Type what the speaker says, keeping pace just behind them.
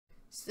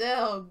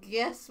So,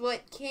 guess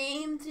what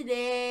came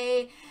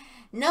today?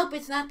 Nope,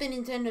 it's not the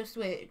Nintendo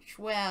Switch.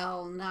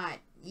 Well, not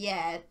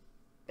yet.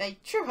 I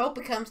sure hope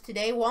it comes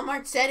today.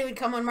 Walmart said it would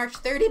come on March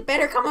 3rd. It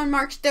better come on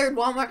March 3rd,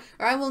 Walmart,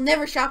 or I will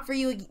never shop for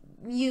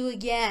you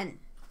again.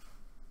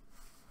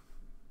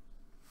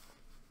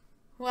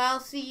 Well,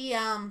 see,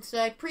 so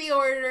I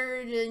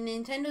pre-ordered a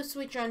Nintendo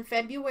Switch on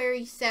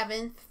February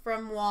 7th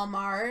from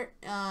Walmart.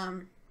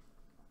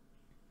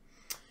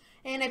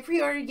 And I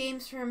pre-ordered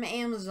games from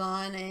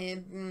Amazon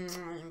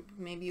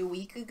maybe a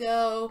week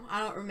ago. I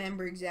don't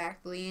remember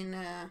exactly.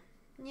 And,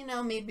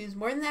 maybe it was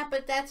more than that,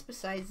 but that's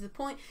besides the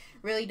point.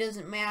 Really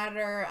doesn't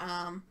matter.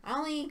 I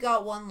only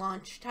got one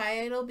launch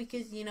title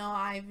because,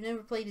 I've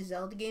never played a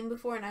Zelda game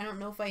before, and I don't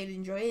know if I'd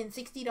enjoy it. And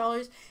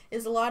 $60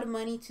 is a lot of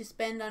money to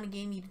spend on a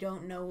game you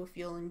don't know if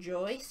you'll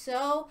enjoy.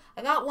 So,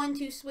 I got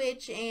 1-2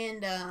 Switch,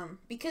 and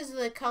because of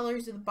the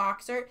colors of the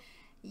box art,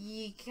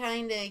 you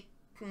kind of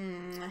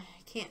I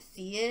can't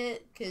see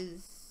it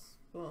because,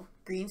 well,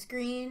 green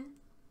screen.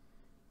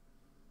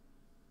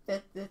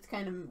 That's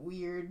kind of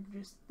weird,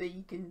 just that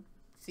you can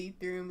see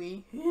through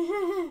me.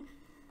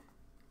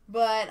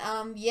 But,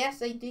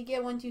 yes, I did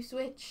get 1-2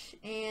 Switch,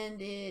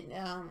 and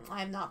I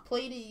have not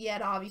played it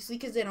yet, obviously,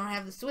 because I don't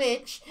have the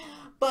Switch.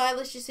 But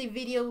let's just say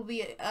video will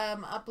be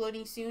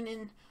uploading soon,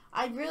 and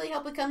I really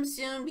hope it comes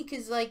soon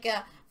because,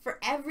 for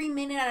every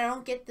minute I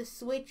don't get the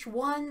Switch,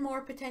 one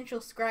more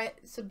potential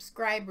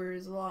subscriber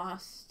is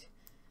lost.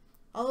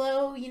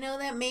 Although,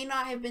 that may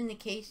not have been the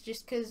case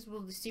just because, well,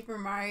 the Super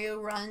Mario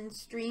Run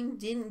stream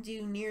didn't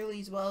do nearly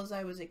as well as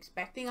I was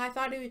expecting. I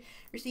thought it would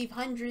receive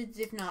hundreds,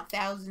 if not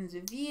thousands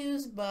of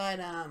views, but,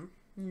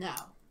 no,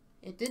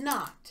 it did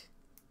not.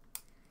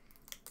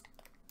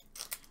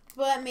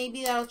 But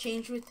maybe that'll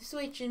change with the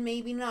Switch and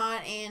maybe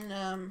not,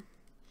 and,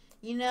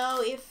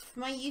 if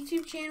my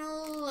YouTube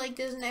channel,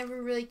 doesn't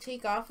ever really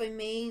take off, I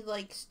may,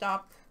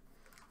 stop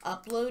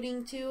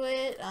uploading to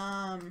it,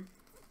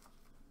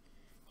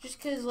 just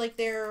because,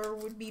 there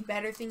would be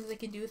better things I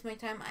could do with my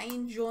time. I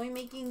enjoy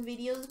making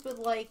videos, but,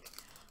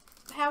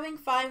 having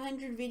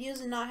 500 videos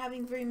and not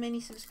having very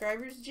many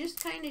subscribers just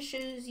kind of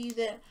shows you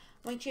that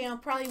my channel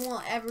probably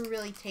won't ever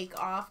really take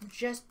off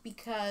just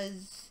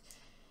because,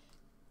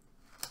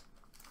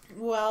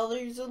 well,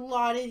 there's a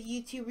lot of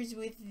YouTubers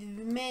with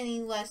many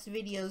less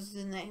videos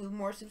than that who have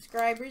more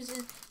subscribers,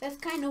 and that's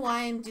kind of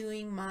why I'm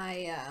doing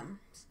my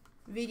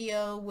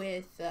video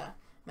with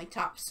my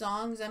top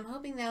songs. I'm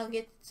hoping that'll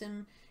get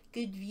some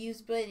good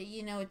views, but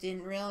it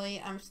didn't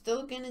really. I'm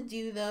still gonna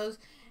do those,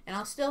 and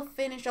I'll still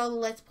finish all the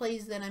Let's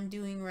Plays that I'm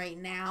doing right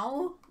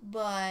now,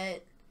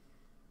 but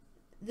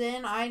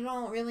then I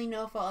don't really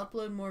know if I'll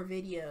upload more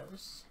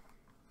videos.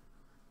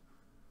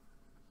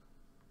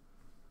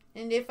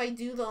 And if I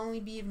do, they'll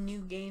only be of new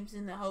games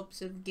in the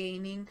hopes of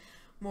gaining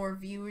more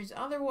viewers.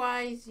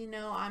 Otherwise,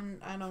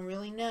 I don't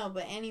really know.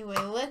 But anyway,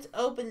 let's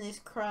open this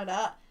crud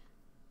up.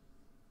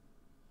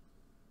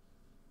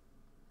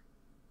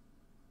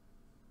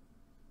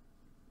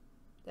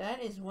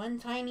 That is one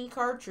tiny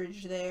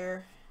cartridge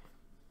there.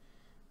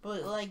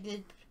 But,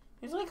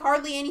 there's,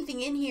 hardly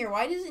anything in here.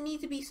 Why does it need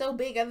to be so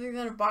big other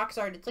than a box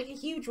art? It's, a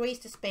huge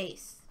waste of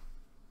space.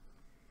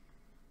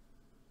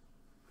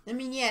 I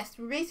mean, yes,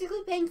 we're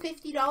basically paying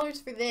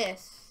 $50 for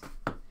this.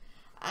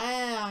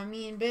 I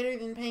mean, better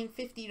than paying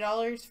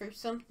 $50 for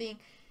something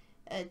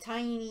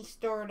tiny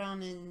stored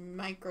on a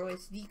micro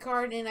SD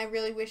card. And I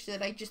really wish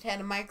that I just had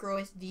a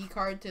micro SD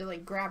card to,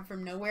 grab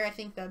from nowhere. I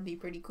think that would be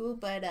pretty cool,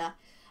 but,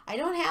 I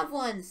don't have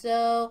one,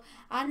 so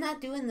I'm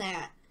not doing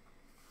that.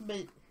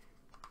 But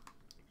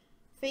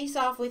face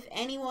off with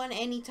anyone,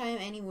 anytime,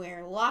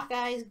 anywhere. Lock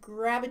eyes,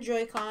 grab a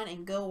Joy-Con,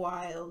 and go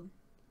wild.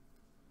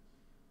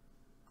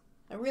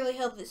 I really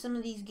hope that some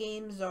of these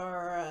games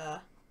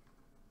are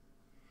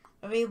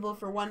available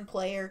for one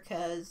player,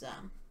 because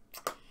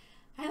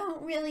I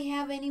don't really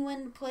have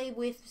anyone to play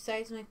with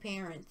besides my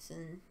parents,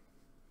 and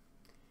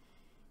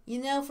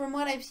from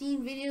what I've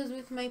seen, videos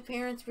with my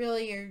parents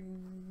really are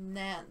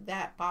not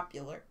that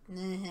popular.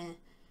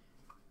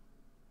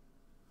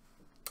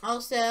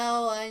 Also,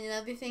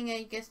 another thing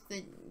I guess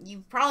that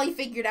you've probably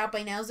figured out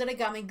by now is that I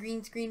got my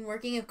green screen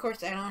working. Of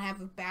course, I don't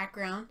have a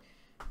background.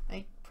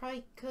 I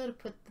probably could have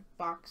put the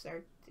box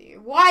art there.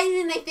 Why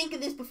didn't I think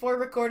of this before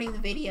recording the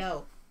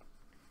video?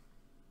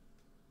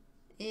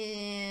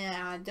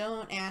 Yeah,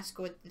 don't ask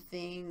what the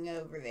thing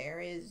over there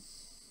is.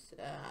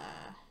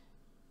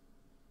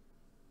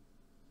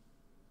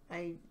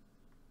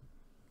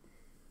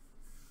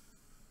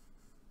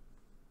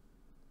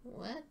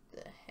 What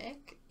the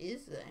heck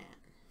is that?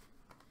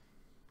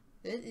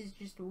 That is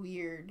just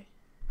weird.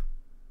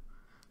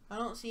 I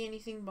don't see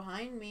anything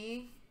behind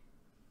me.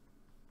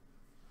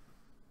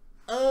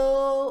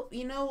 Oh,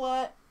 you know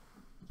what?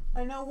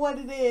 I know what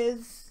it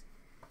is.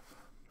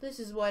 This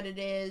is what it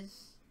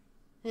is.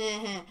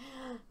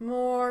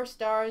 More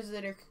stars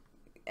that are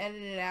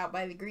edited out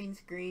by the green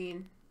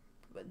screen.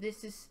 But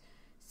this is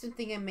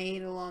something I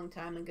made a long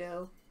time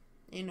ago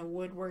in a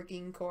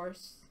woodworking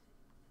course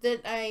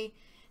that I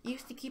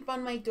used to keep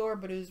on my door,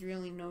 but it was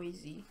really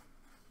noisy.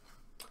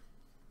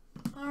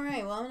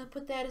 Alright, well, I'm gonna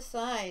put that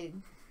aside.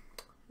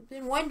 I've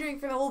been wondering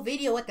for the whole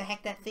video what the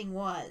heck that thing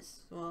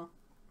was. Well,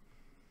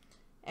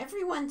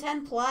 everyone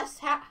 10 plus?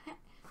 How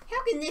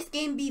can this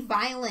game be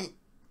violent?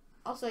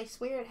 Also, I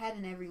swear it had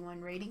an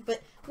everyone rating,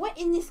 but what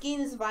in this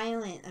game is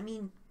violent? I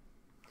mean,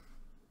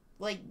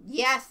 like,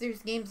 yes,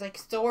 there's games like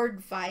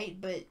Sword Fight,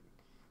 but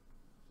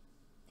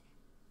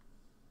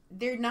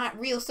they're not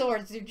real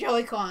swords, they're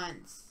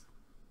Joy-Cons.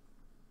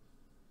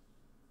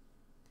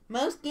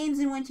 Most games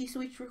in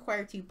 1-2-Switch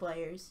require 2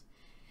 players.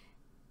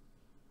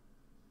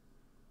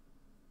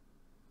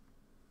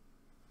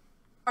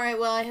 Alright,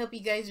 well, I hope you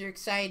guys are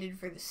excited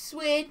for the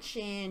Switch,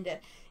 and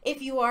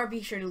if you are,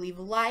 be sure to leave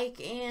a like,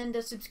 and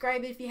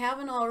subscribe if you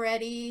haven't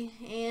already,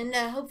 and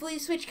hopefully the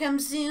Switch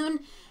comes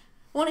soon.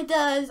 When it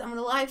does, I'm going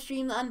to live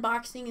stream the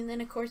unboxing, and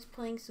then, of course,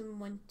 playing some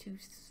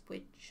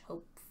 1-2-Switch,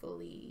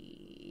 hopefully,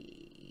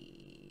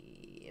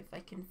 if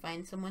I can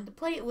find someone to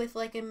play it with,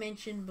 like I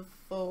mentioned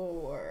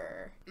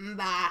before.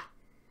 Bah.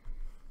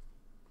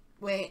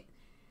 Wait.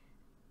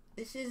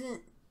 This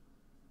isn't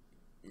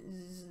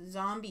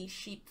Zombie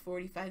Sheep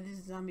 45. This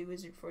is Zombie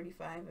Wizard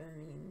 45. I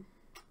mean,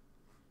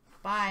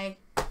 bye.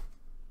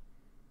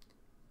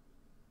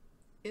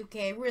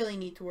 Okay, I really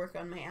need to work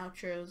on my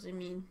outros. I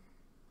mean,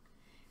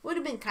 it would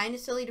have been kind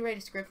of silly to write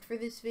a script for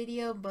this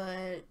video,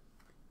 but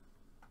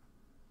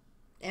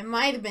it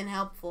might have been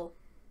helpful.